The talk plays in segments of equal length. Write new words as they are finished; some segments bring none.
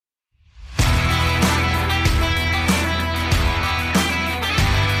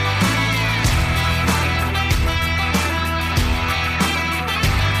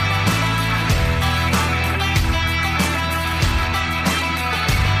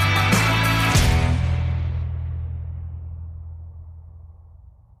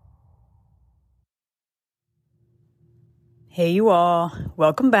Hey, you all.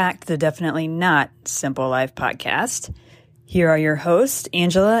 Welcome back to the Definitely Not Simple Life podcast. Here are your hosts,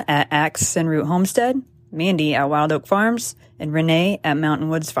 Angela at Axe and Root Homestead, Mandy at Wild Oak Farms, and Renee at Mountain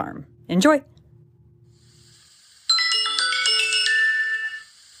Woods Farm. Enjoy.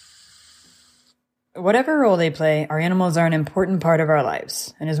 Whatever role they play, our animals are an important part of our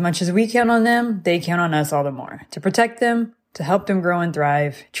lives. And as much as we count on them, they count on us all the more. To protect them, to help them grow and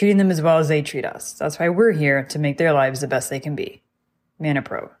thrive, treating them as well as they treat us. That's why we're here to make their lives the best they can be.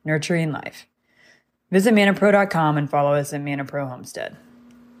 ManaPro, nurturing life. Visit manapro.com and follow us at ManaPro Homestead.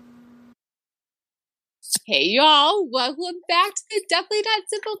 Hey y'all, welcome back to the Definitely Not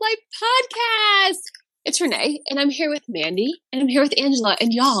Simple Life podcast. It's Renee, and I'm here with Mandy, and I'm here with Angela,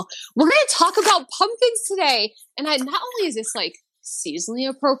 and y'all, we're going to talk about pumpkins today. And not only is this like seasonally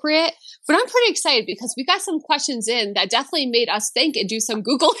appropriate, but I'm pretty excited because we got some questions in that definitely made us think and do some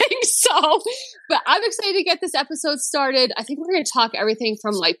Googling. But I'm excited to get this episode started. I think we're going to talk everything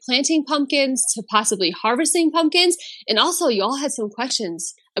from like planting pumpkins to possibly harvesting pumpkins. And also y'all had some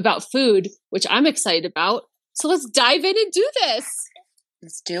questions about food, which I'm excited about. So let's dive in and do this.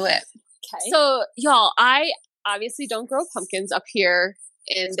 Let's do it. Okay. So y'all, I obviously don't grow pumpkins up here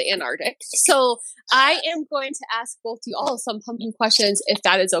in the Antarctic. So I am going to ask both you all some pumpkin questions if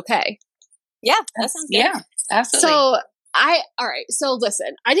that is okay. Yeah, that sounds good. Yeah, absolutely. So all right. So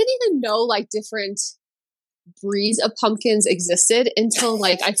listen, I didn't even know like different breeds of pumpkins existed until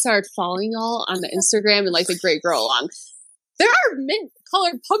like I started following y'all on the Instagram and like the Great Grow Along. There are mint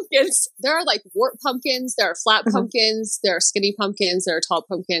colored pumpkins. There are like wart pumpkins. There are flat pumpkins. There are skinny pumpkins. There are tall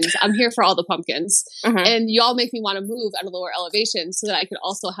pumpkins. I'm here for all the pumpkins. And y'all make me want to move at a lower elevation so that I can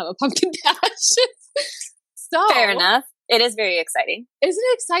also have a pumpkin patch. So fair enough. It is very exciting. Isn't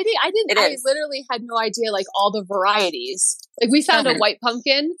it exciting? I literally had no idea like all the varieties. Like we found a white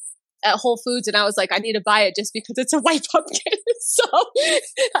pumpkin at Whole Foods and I was like, I need to buy it just because it's a white pumpkin. So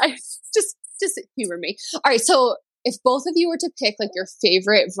I just humor me. All right. So if both of you were to pick like your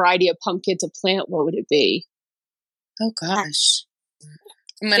favorite variety of pumpkin to plant, what would it be? Oh gosh.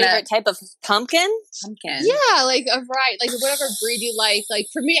 Favorite type of pumpkin? Yeah, like a variety, like whatever breed you like. Like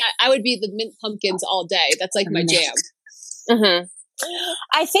for me, I would be the mint pumpkins all day. That's like my jam. Mm-hmm.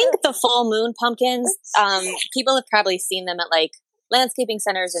 I think the full moon pumpkins, people have probably seen them at like landscaping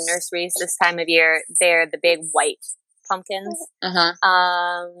centers and nurseries this time of year. They're the big white pumpkins.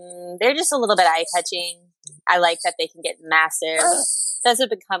 They're just a little bit eye-catching. I like that they can get massive. Those have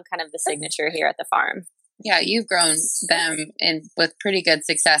become kind of the signature here at the farm. Yeah, you've grown them with pretty good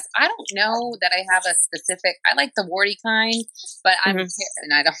success. I don't know that I have a specific. I like the warty kind, but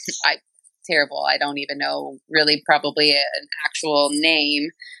terrible. I don't even know really probably an actual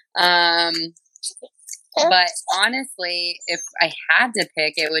name. But honestly, if I had to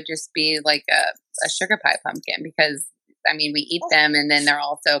pick, it would just be like a sugar pie pumpkin because I mean, we eat them and then they're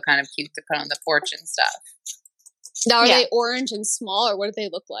also kind of cute to put on the porch and stuff. Now, are they orange and small or what do they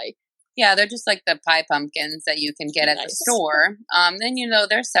look like? Yeah, they're just like the pie pumpkins that you can get at the store. Then,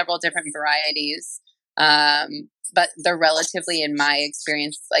 there's several different varieties, but they're relatively, in my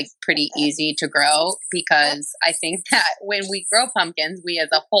experience, like pretty easy to grow because I think that when we grow pumpkins, we as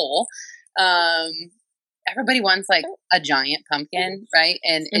a whole, everybody wants like a giant pumpkin, right?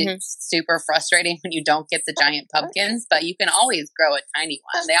 And it's super frustrating when you don't get the giant pumpkins, but you can always grow a tiny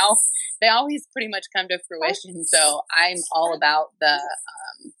one. They always pretty much come to fruition. So I'm all about the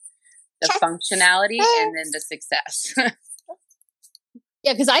functionality and then the success.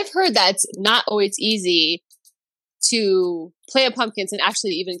 Yeah, because I've heard that it's not always easy to plant pumpkins and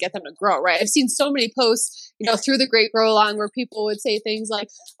actually even get them to grow, right? I've seen so many posts, through the Great Grow Along where people would say things like,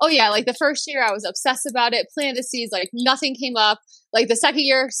 oh yeah, like the first year I was obsessed about it, planted the seeds, like nothing came up. Like the second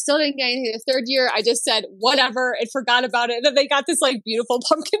year, still didn't get anything. The third year, I just said whatever and forgot about it. And then they got this like beautiful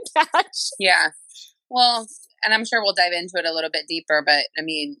pumpkin patch. Yeah. Well, and I'm sure we'll dive into it a little bit deeper, but I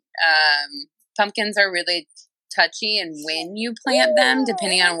mean, pumpkins are really touchy and when you plant them,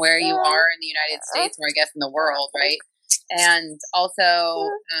 depending on where you are in the United States or I guess in the world, right? And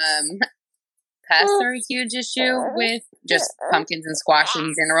also, pests are a huge issue with just pumpkins and squash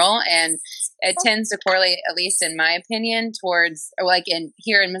in general. And it tends to correlate, at least in my opinion, towards, like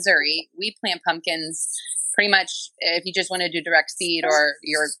here in Missouri, we plant pumpkins pretty much if you just want to do direct seed or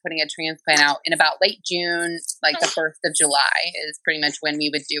you're putting a transplant out in about late June, like the 1st of July is pretty much when we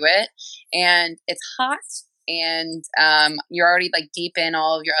would do it. And it's hot and you're already like deep in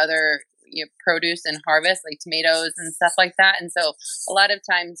all of your other produce and harvest, like tomatoes and stuff like that. And so a lot of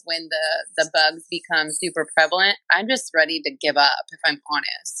times when the bugs become super prevalent, I'm just ready to give up, if I'm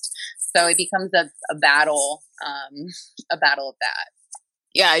honest. So it becomes a battle of that.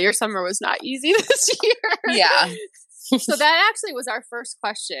 Yeah, your summer was not easy this year. Yeah. So that actually was our first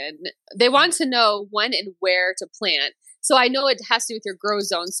question. They want to know when and where to plant. So I know it has to do with your grow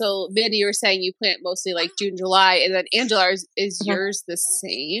zone. So Mandy, you were saying you plant mostly like June, July, and then Angela, is yours the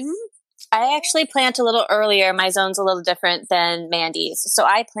same? I actually plant a little earlier. My zone's a little different than Mandy's. So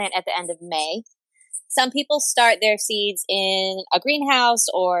I plant at the end of May. Some people start their seeds in a greenhouse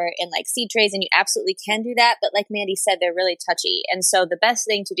or in like seed trays, and you absolutely can do that. But like Mandy said, they're really touchy. And so the best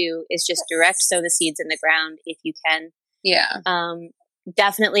thing to do is just direct sow the seeds in the ground if you can. Yeah.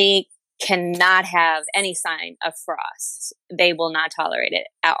 Definitely cannot have any sign of frost. They will not tolerate it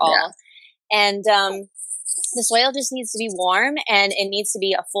at all. Yeah. And the soil just needs to be warm, and it needs to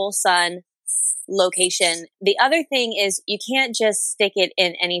be a full sun location. The other thing is you can't just stick it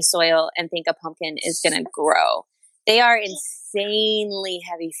in any soil and think a pumpkin is going to grow. They are insanely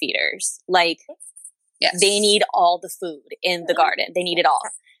heavy feeders. Like, they need all the food in the garden. They need it all.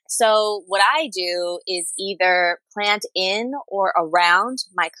 So what I do is either plant in or around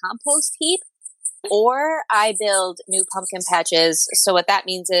my compost heap, or I build new pumpkin patches. So what that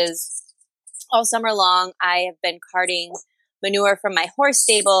means is all summer long, I have been carting manure from my horse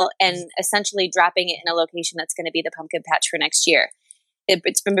stable and essentially dropping it in a location that's going to be the pumpkin patch for next year.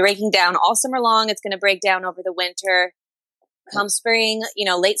 It's been breaking down all summer long. It's going to break down over the winter. Come spring,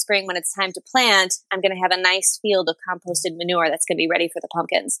 late spring, when it's time to plant, I'm going to have a nice field of composted manure that's going to be ready for the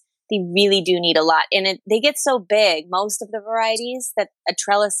pumpkins. They really do need a lot. And they get so big, most of the varieties, that a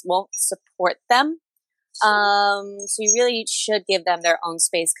trellis won't support them. So you really should give them their own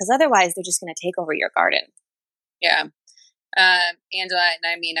space, because otherwise they're just going to take over your garden. Yeah. Angela,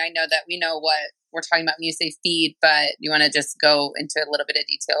 and I know that we know what we're talking about when you say feed, but you want to just go into a little bit of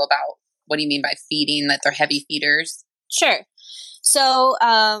detail about what do you mean by feeding, that they're heavy feeders? Sure. So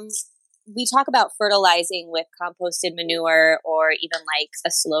we talk about fertilizing with composted manure or even like a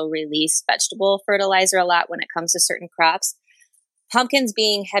slow release vegetable fertilizer a lot when it comes to certain crops. Pumpkins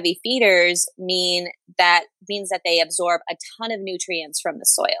being heavy feeders means that they absorb a ton of nutrients from the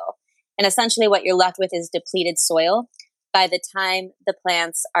soil. And essentially what you're left with is depleted soil by the time the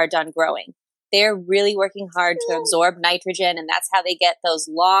plants are done growing. They're really working hard to absorb nitrogen, and that's how they get those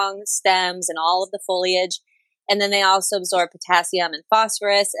long stems and all of the foliage. And then they also absorb potassium and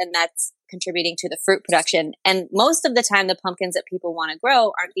phosphorus, and that's contributing to the fruit production. And most of the time, the pumpkins that people want to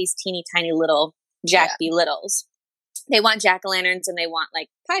grow aren't these teeny tiny little Jack B. Littles. They want jack-o'-lanterns, and they want like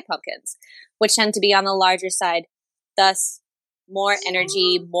pie pumpkins, which tend to be on the larger side. Thus, more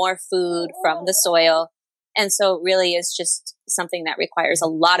energy, more food from the soil. And so it really is just something that requires a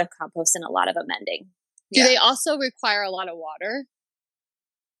lot of compost and a lot of amending. Do they also require a lot of water?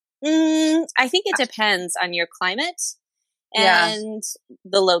 I think it depends on your climate and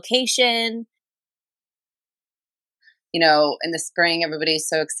the location. In the spring, everybody's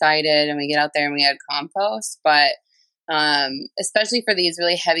so excited and we get out there and we add compost, but especially for these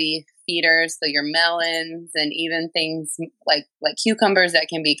really heavy feeders, so your melons and even things like cucumbers that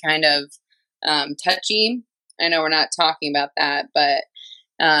can be kind of touchy. I know we're not talking about that, but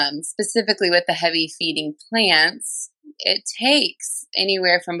specifically with the heavy feeding plants, it takes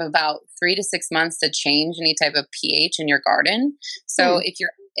anywhere from about 3 to 6 months to change any type of pH in your garden. So if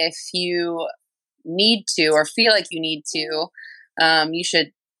you need to or feel like you need to, you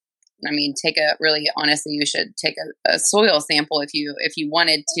should, you should take a soil sample if you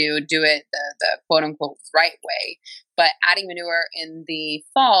wanted to do it the quote unquote right way. But adding manure in the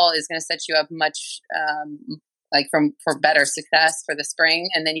fall is going to set you up much for better success for the spring,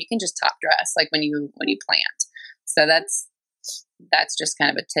 and then you can just top dress like when you plant. So that's just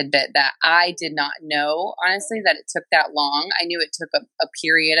kind of a tidbit that I did not know, honestly, that it took that long. I knew it took a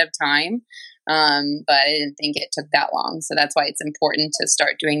period of time, but I didn't think it took that long. So that's why it's important to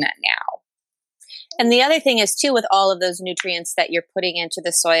start doing that now. And the other thing is too, with all of those nutrients that you're putting into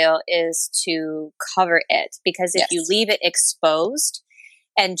the soil, is to cover it. Because if you leave it exposed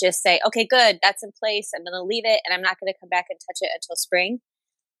and just say, okay, good, that's in place, I'm going to leave it and I'm not going to come back and touch it until spring,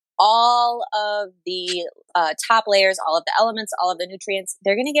 all of the top layers, all of the elements, all of the nutrients,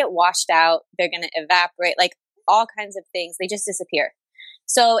 they're going to get washed out. They're going to evaporate, like all kinds of things. They just disappear.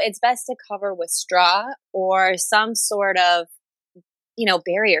 So it's best to cover with straw or some sort of,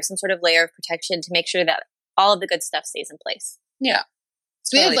 barrier, some sort of layer of protection to make sure that all of the good stuff stays in place. Yeah.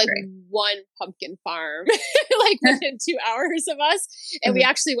 So we have one pumpkin farm, within 2 hours of us. And we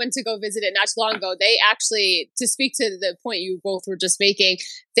actually went to go visit it not too long ago. They actually, to speak to the point you both were just making,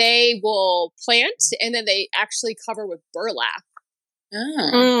 they will plant and then they actually cover with burlap.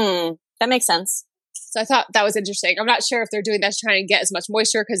 That makes sense. So I thought that was interesting. I'm not sure if they're doing that to try and get as much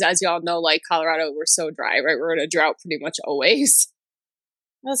moisture, because as y'all know, Colorado, we're so dry, right? We're in a drought pretty much always.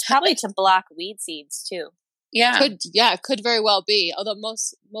 Well, it's probably to block weed seeds too. Yeah. Could very well be. Although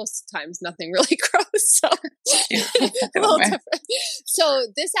most times nothing really grows. So Yeah. a little different. So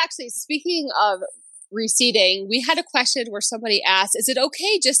this actually, speaking of reseeding, we had a question where somebody asked, is it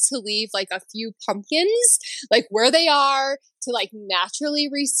okay just to leave like a few pumpkins like where they are to like naturally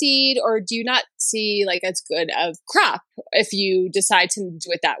reseed, or do you not see like as good of crop if you decide to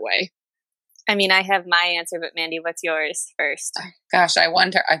do it that way? I mean, I have my answer, but Mandy, what's yours first? Gosh,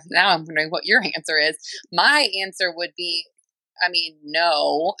 now I'm wondering what your answer is. My answer would be, I mean,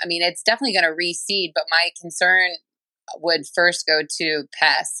 no. I mean, it's definitely going to reseed, but my concern would first go to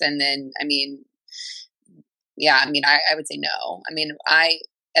pests. And then, I mean, yeah, I mean, I would say no. I mean,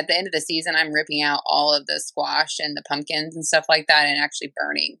 at the end of the season, I'm ripping out all of the squash and the pumpkins and stuff like that and actually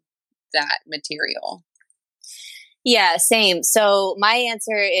burning that material. Yeah, same. So my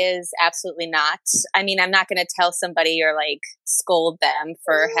answer is absolutely not. I mean, I'm not going to tell somebody or like scold them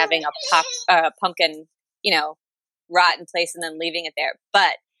for having a pumpkin, rot in place and then leaving it there.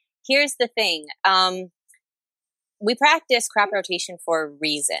 But here's the thing. We practice crop rotation for a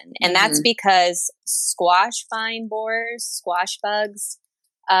reason. And that's because squash vine borers, squash bugs,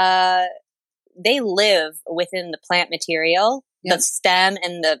 they live within the plant material, the stem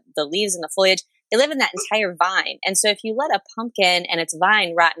and the leaves and the foliage. They live in that entire vine. And so if you let a pumpkin and its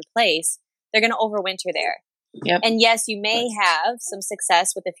vine rot in place, they're going to overwinter there. Yep. And yes, you may have some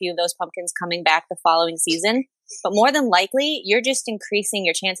success with a few of those pumpkins coming back the following season, but more than likely, you're just increasing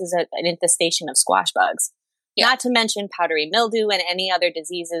your chances of an infestation of squash bugs. Yeah. Not to mention powdery mildew and any other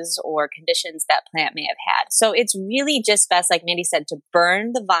diseases or conditions that plant may have had. So it's really just best, like Mandy said, to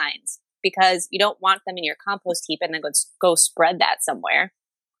burn the vines because you don't want them in your compost heap and then go spread that somewhere.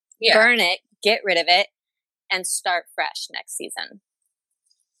 Yeah. Burn it, get rid of it, and start fresh next season.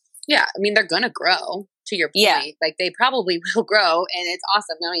 Yeah, I mean, they're going to grow, to your point. Yeah. Like, they probably will grow, and it's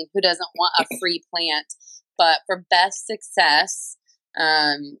awesome. I mean, who doesn't want a free plant? But for best success,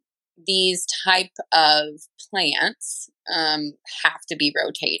 these type of plants have to be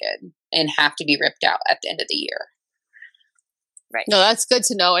rotated and have to be ripped out at the end of the year. Right. No, that's good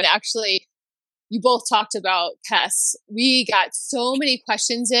to know. And actually, you both talked about pests. We got so many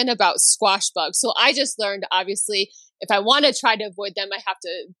questions in about squash bugs. So I just learned, obviously, if I want to try to avoid them, I have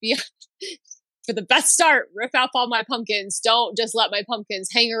to be, for the best start, rip out all my pumpkins. Don't just let my pumpkins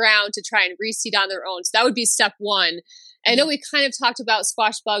hang around to try and reseed on their own. So that would be step one. I know we kind of talked about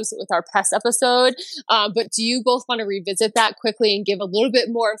squash bugs with our pest episode, but do you both want to revisit that quickly and give a little bit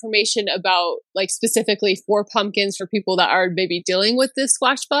more information about, like, specifically for pumpkins for people that are maybe dealing with the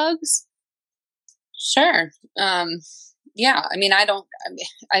squash bugs? Sure. Yeah. I mean, I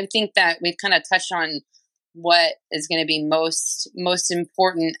think that we've kind of touched on what is going to be most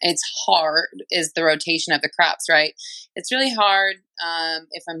important. It's hard is the rotation of the crops, right? It's really hard.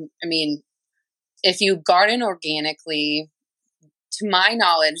 If you garden organically, to my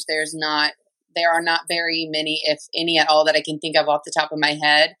knowledge, there are not very many, if any at all, that I can think of off the top of my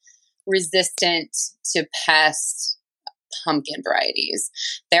head, resistant to pest pumpkin varieties.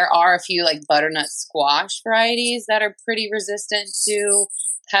 There are a few like butternut squash varieties that are pretty resistant to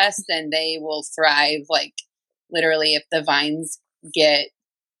pests, and they will thrive. Like, literally, if the vines get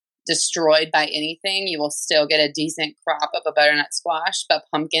destroyed by anything, you will still get a decent crop of a butternut squash. But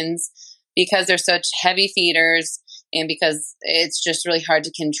pumpkins, because they're such heavy feeders and because it's just really hard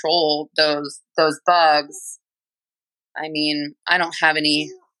to control those bugs, I mean, I don't have any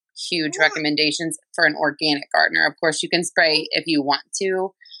huge recommendations for an organic gardener. Of course, you can spray if you want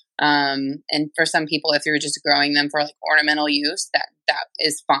to. And for some people, if you're just growing them for like ornamental use, that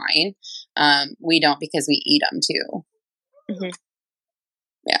is fine. We don't, because we eat them too. Mm-hmm.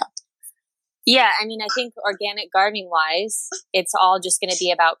 Yeah. Yeah. I mean, I think organic gardening wise, it's all just going to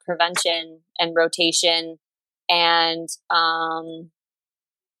be about prevention and rotation. And,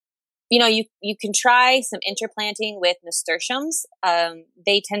 you can try some interplanting with nasturtiums.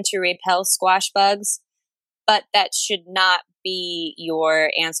 They tend to repel squash bugs, but that should not be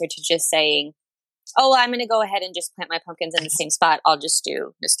your answer to just saying, oh, I'm going to go ahead and just plant my pumpkins in the same spot. I'll just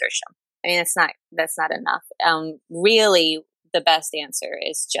do nasturtium. I mean, that's not enough. Really, the best answer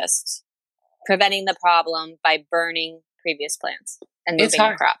is just preventing the problem by burning previous plants and moving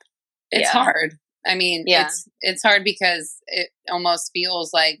the crop. It's hard. I mean, it's hard because it almost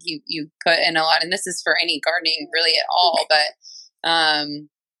feels like you put in a lot, and this is for any gardening really at all, but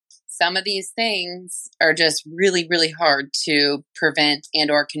some of these things are just really, really hard to prevent and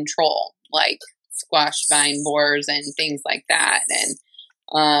or control, like squash vine borers and things like that.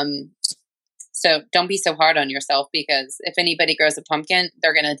 And so don't be so hard on yourself, because if anybody grows a pumpkin,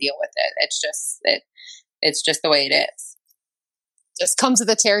 they're going to deal with it. It's just the way it is. Just comes with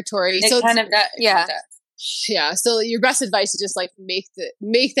the territory. It so kind of does. Yeah. Yeah. So your best advice is just like make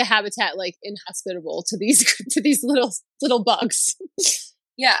the habitat like inhospitable to these little bugs.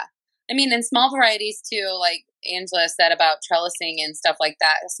 Yeah. I mean, in small varieties too, like Angela said about trellising and stuff like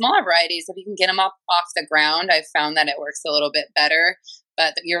that. Smaller varieties, if you can get them up off the ground, I've found that it works a little bit better.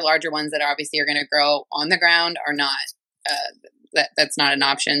 But your larger ones that obviously are going to grow on the ground are not. That's not an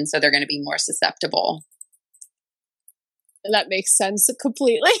option. So they're going to be more susceptible. And that makes sense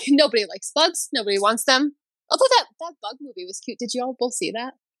completely. Nobody likes bugs. Nobody wants them. Although that bug movie was cute. Did you all both see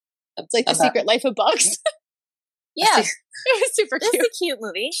that? It's like The Secret Life of Bugs. Yeah. It was super cute. It's a cute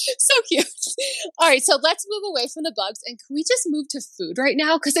movie. So cute. All right, so let's move away from the bugs. And can we just move to food right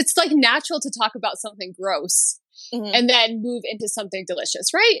now? Because it's like natural to talk about something gross and then move into something delicious,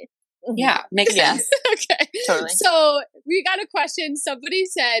 right? Yeah, makes sense. Okay. Totally. So we got a question. Somebody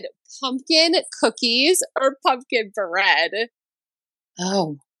said pumpkin cookies or pumpkin bread.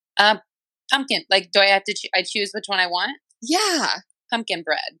 Oh, pumpkin. Like, do I have to I choose which one I want? Yeah. Pumpkin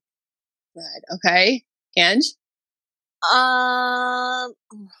bread. Bread. Okay. Ange? I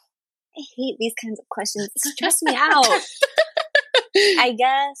hate these kinds of questions. It stress me out. I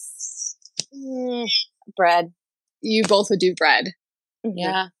guess bread. You both would do bread.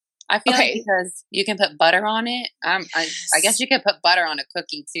 Yeah. I feel like because you can put butter on it. I guess you could put butter on a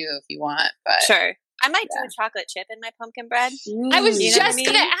cookie too if you want. But sure. I might do a chocolate chip in my pumpkin bread. I was just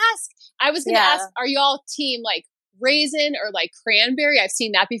going to ask. I was going to ask, are y'all team like raisin or like cranberry? I've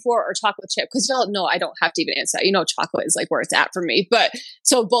seen that before, or chocolate chip. Because y'all know I don't have to even answer that. You know, chocolate is like where it's at for me. But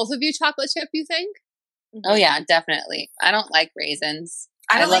so both of you chocolate chip, you think? Oh yeah, definitely. I don't like raisins.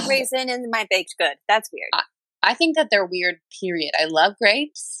 I don't like raisin in my baked good. That's weird. I think that they're weird, period. I love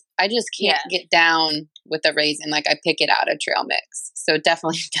grapes. I just can't get down with the raisin. Like I pick it out of trail mix. So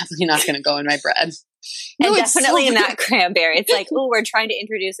definitely not going to go in my bread. And definitely in that cranberry. It's like, oh, we're trying to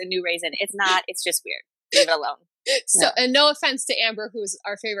introduce a new raisin. It's not. It's just weird. Leave it alone. So, and no offense to Amber, who's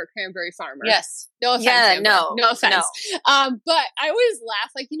our favorite cranberry farmer. Yes. No offense. Yeah, Amber. No offense. No. But I always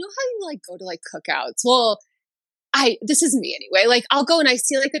laugh, like, you know how you like go to like cookouts? Well, this is me anyway. Like I'll go and I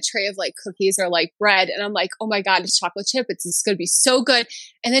see like a tray of like cookies or like bread and I'm like, oh my God, it's chocolate chip. It's going to be so good.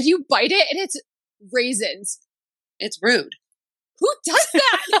 And then you bite it and it's raisins. It's rude. Who does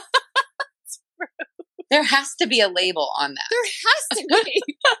that? There has to be a label on that. There has to be.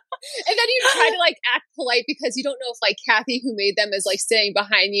 And then you try to like act polite because you don't know if like Kathy who made them is like sitting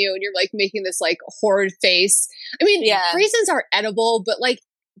behind you and you're like making this like horrid face. I mean, raisins are edible, but like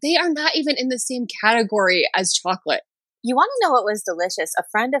they are not even in the same category as chocolate. You want to know what was delicious? A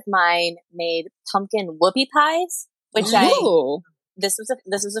friend of mine made pumpkin whoopie pies, which this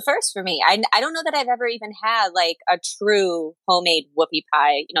was a first for me. I don't know that I've ever even had like a true homemade whoopie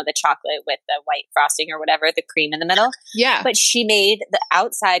pie, you know, the chocolate with the white frosting or whatever, the cream in the middle. Yeah. But she made the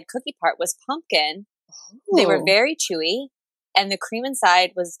outside cookie part was pumpkin. Ooh. They were very chewy and the cream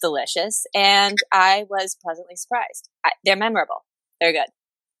inside was delicious. And I was pleasantly surprised. They're memorable. They're good.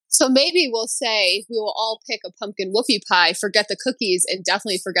 So maybe we'll say we will all pick a pumpkin whoopie pie, forget the cookies, and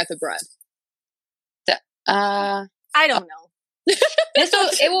definitely forget the bread. I don't know.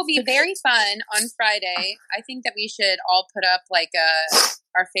 It will be very fun on Friday. I think that we should all put up like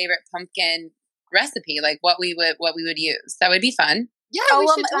our favorite pumpkin recipe, like what we would use. That would be fun. Yeah, we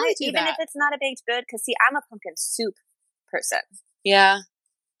should totally do even that. If it's not a baked good, because see, I'm a pumpkin soup person. Yeah,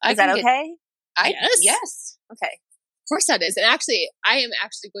 is that okay? Yes. Okay. Of course that is. And actually, I am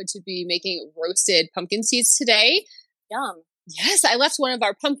actually going to be making roasted pumpkin seeds today. Yum. Yes, I left one of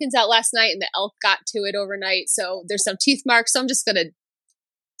our pumpkins out last night and the elk got to it overnight. So there's some teeth marks. So I'm just going to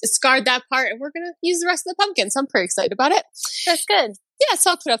discard that part and we're going to use the rest of the pumpkin. So I'm pretty excited about it. That's good. Yeah,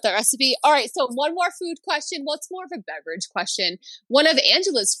 so I'll put up that recipe. All right, so one more food question. Well, it's more of a beverage question. One of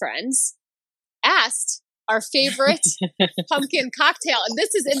Angela's friends asked our favorite pumpkin cocktail. And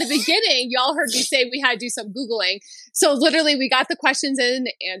this is in the beginning. Y'all heard me say we had to do some Googling. So literally we got the questions in.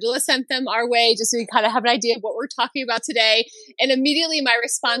 Angela sent them our way just so we kind of have an idea of what we're talking about today. And immediately my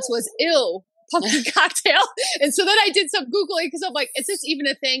response was, ew, pumpkin cocktail. And so then I did some Googling because I'm like, is this even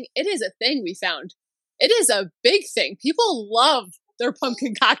a thing? It is a thing we found. It is a big thing. People love their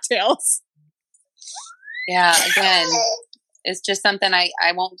pumpkin cocktails. Yeah, again, it's just something I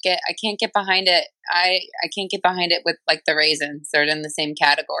can't get behind it. I can't get behind it with like the raisins. They're in the same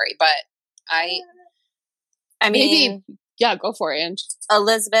category, but I mean, yeah, go for it, Ange.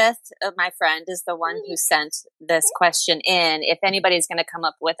 Elizabeth, my friend, is the one who sent this question in. If anybody's going to come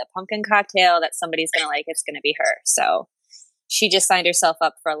up with a pumpkin cocktail that somebody's going to like, it's going to be her. So she just signed herself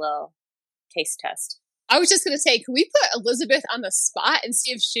up for a little taste test. I was just going to say, can we put Elizabeth on the spot and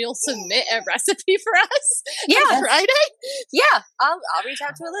see if she'll submit a recipe for us on Friday? Yeah, I'll reach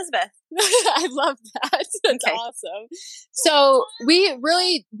out to Elizabeth. I love that. That's awesome. So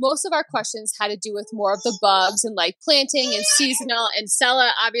most of our questions had to do with more of the bugs and like planting and seasonal. And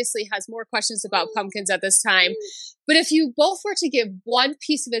Stella obviously has more questions about pumpkins at this time. But if you both were to give one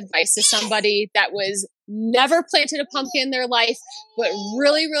piece of advice to somebody that was never planted a pumpkin in their life, but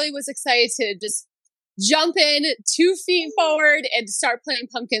really, really was excited to just jump in 2 feet forward and start planting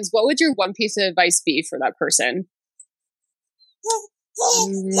pumpkins, what would your one piece of advice be for that person?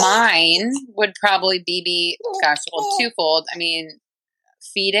 Mine would probably be twofold. I mean,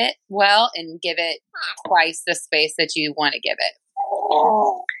 feed it well and give it twice the space that you want to give it.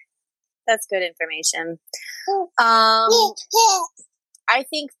 That's good information. I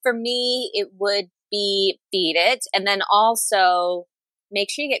think for me, it would be feed it, and then also make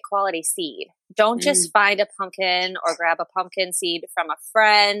sure you get quality seed. Don't just find a pumpkin or grab a pumpkin seed from a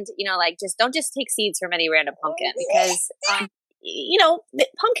friend. Don't just take seeds from any random pumpkin because,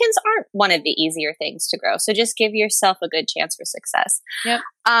 pumpkins aren't one of the easier things to grow. So just give yourself a good chance for success. Yep.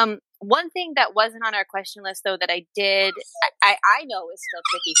 One thing that wasn't on our question list, though, that I know is still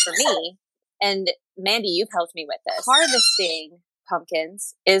tricky for me, and Mandy, you've helped me with this. Harvesting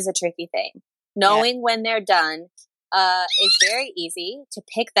pumpkins is a tricky thing. Knowing when they're done is very easy to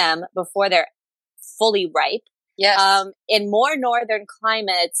pick them before they're fully ripe. Yes. In more northern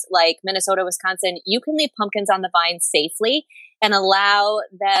climates like Minnesota, Wisconsin, you can leave pumpkins on the vine safely and allow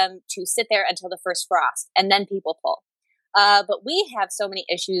them to sit there until the first frost, and then people pull. But we have so many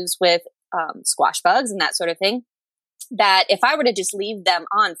issues with squash bugs and that sort of thing that if I were to just leave them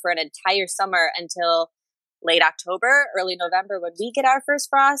on for an entire summer until late October, early November, when we get our first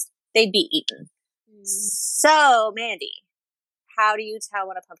frost, they'd be eaten. So, Mandy, how do you tell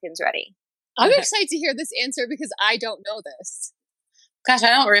when a pumpkin's ready? I'm excited to hear this answer because I don't know this. Gosh, I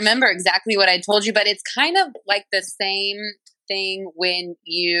don't remember exactly what I told you, but it's kind of like the same thing when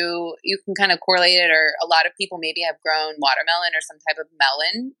you can kind of correlate it, or a lot of people maybe have grown watermelon or some type of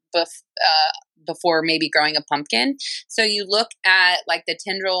melon before maybe growing a pumpkin. So you look at like the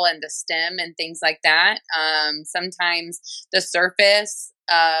tendril and the stem and things like that. Sometimes the surface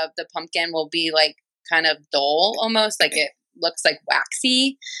of the pumpkin will be like kind of dull almost, like it looks like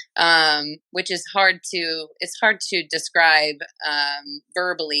waxy, which is hard to describe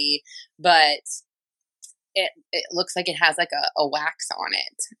verbally, but it looks like it has like a wax on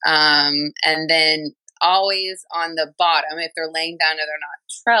it. And then always on the bottom, if they're laying down or they're not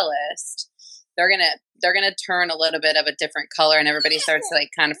trellised, they're gonna turn a little bit of a different color, and everybody starts to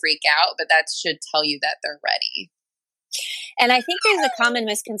like kind of freak out, but that should tell you that they're ready. And I think there's a common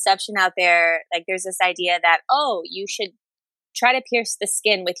misconception out there, like there's this idea that, you should try to pierce the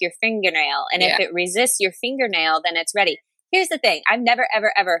skin with your fingernail, and if it resists your fingernail, then it's ready. Here's the thing. I've never,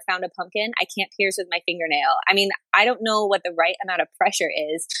 ever, ever found a pumpkin I can't pierce with my fingernail. I mean, I don't know what the right amount of pressure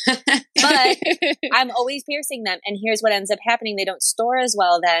is, but I'm always piercing them. And here's what ends up happening. They don't store as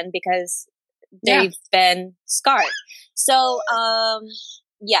well then because they've been scarred. So,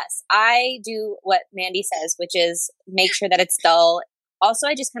 yes, I do what Mandy says, which is make sure that it's dull. Also,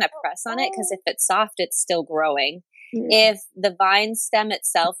 I just kind of press on it because if it's soft, it's still growing. If the vine stem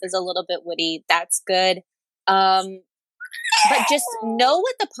itself is a little bit woody, that's good. But just know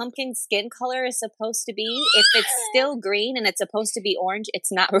what the pumpkin skin color is supposed to be. If it's still green and it's supposed to be orange,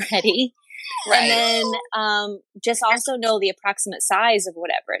 it's not ready. Right. And then just also know the approximate size of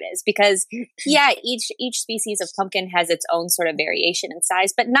whatever it is. Because, each species of pumpkin has its own sort of variation in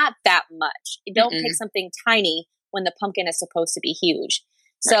size, but not that much. Don't pick something tiny when the pumpkin is supposed to be huge.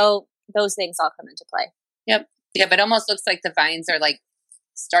 So those things all come into play. Yep. Yeah, but it almost looks like the vines are like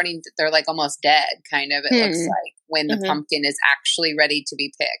they're like almost dead, kind of. It looks like when the pumpkin is actually ready to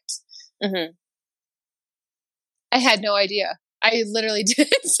be picked. I had no idea. I literally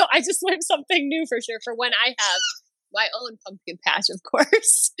did. So I just learned something new for sure for when I have my own pumpkin patch, of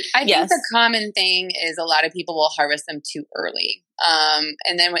course. I think the common thing is a lot of people will harvest them too early.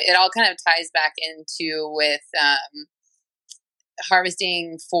 And then it all kind of ties back into with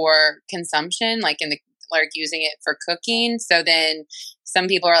harvesting for consumption, like using it for cooking. So then some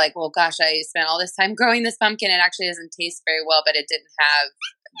people are like, well, gosh, I spent all this time growing this pumpkin. It actually doesn't taste very well, but it didn't have,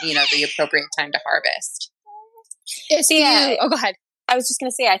 the appropriate time to harvest. Go ahead. I was just going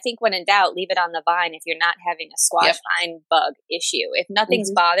to say, I think when in doubt, leave it on the vine if you're not having a squash vine bug issue. If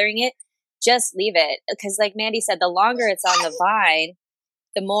nothing's bothering it, just leave it. Because like Mandy said, the longer it's on the vine,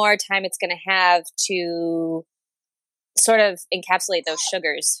 the more time it's going to have to sort of encapsulate those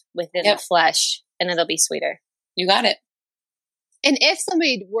sugars within the flesh, and it'll be sweeter. You got it. And if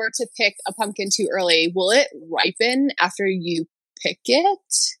somebody were to pick a pumpkin too early, will it ripen after you pick it?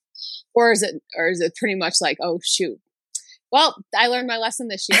 Or is it pretty much like, oh shoot. Well, I learned my lesson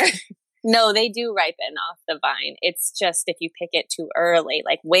this year. No, they do ripen off the vine. It's just if you pick it too early,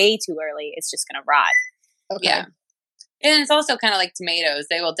 like way too early, it's just going to rot. Okay. Yeah. And it's also kind of like tomatoes.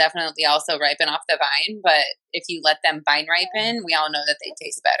 They will definitely also ripen off the vine, but if you let them vine ripen, we all know that they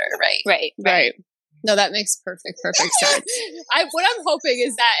taste better, right? Right. No, that makes perfect sense. What I'm hoping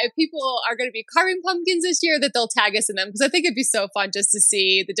is that if people are going to be carving pumpkins this year, that they'll tag us in them, because I think it'd be so fun just to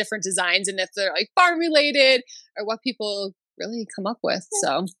see the different designs and if they're like farm related or what people really come up with.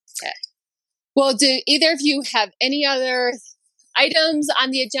 So, well, do either of you have any other items on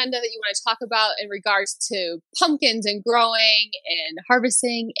the agenda that you want to talk about in regards to pumpkins and growing and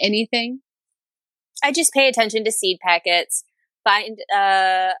harvesting? Anything? I just pay attention to seed packets. Find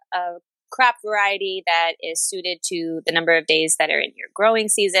a crop variety that is suited to the number of days that are in your growing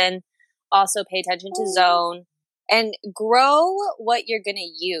season. Also pay attention to zone and grow what you're going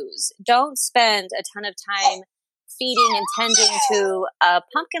to use. Don't spend a ton of time feeding and tending to a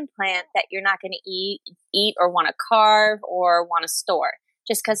pumpkin plant that you're not going to eat or want to carve or want to store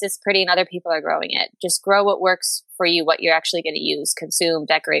just because it's pretty and other people are growing it. Just grow what works for you, what you're actually going to use, consume,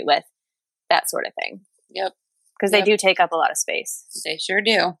 decorate with, that sort of thing. Yep. Because they do take up a lot of space. They sure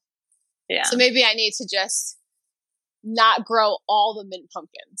do. Yeah. So maybe I need to just not grow all the mint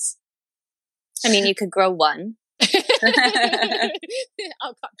pumpkins. I mean, you could grow one.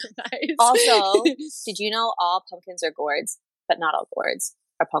 I'll compromise. Also, did you know all pumpkins are gourds, but not all gourds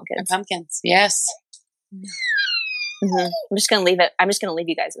are pumpkins? They're pumpkins, yes. Mm-hmm. I'm just gonna leave it. I'm just gonna leave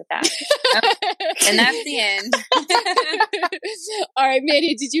you guys with that. And that's the end. All right,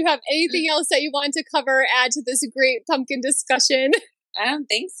 Mandy, did you have anything else that you wanted to cover, add to this great pumpkin discussion? I don't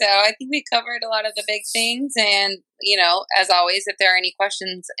think so. I think we covered a lot of the big things. And, you know, as always, if there are any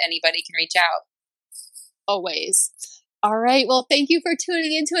questions, anybody can reach out. Always. All right. Well, thank you for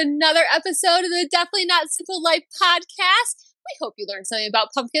tuning into another episode of the Definitely Not Simple Life podcast. We hope you learned something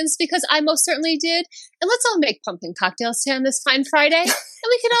about pumpkins, because I most certainly did. And let's all make pumpkin cocktails today on this fine Friday. And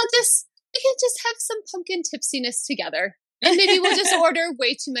we can just have some pumpkin tipsiness together. And maybe we'll just order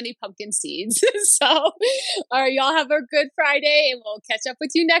way too many pumpkin seeds. So, all right, y'all have a good Friday, and we'll catch up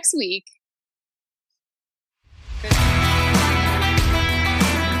with you next week.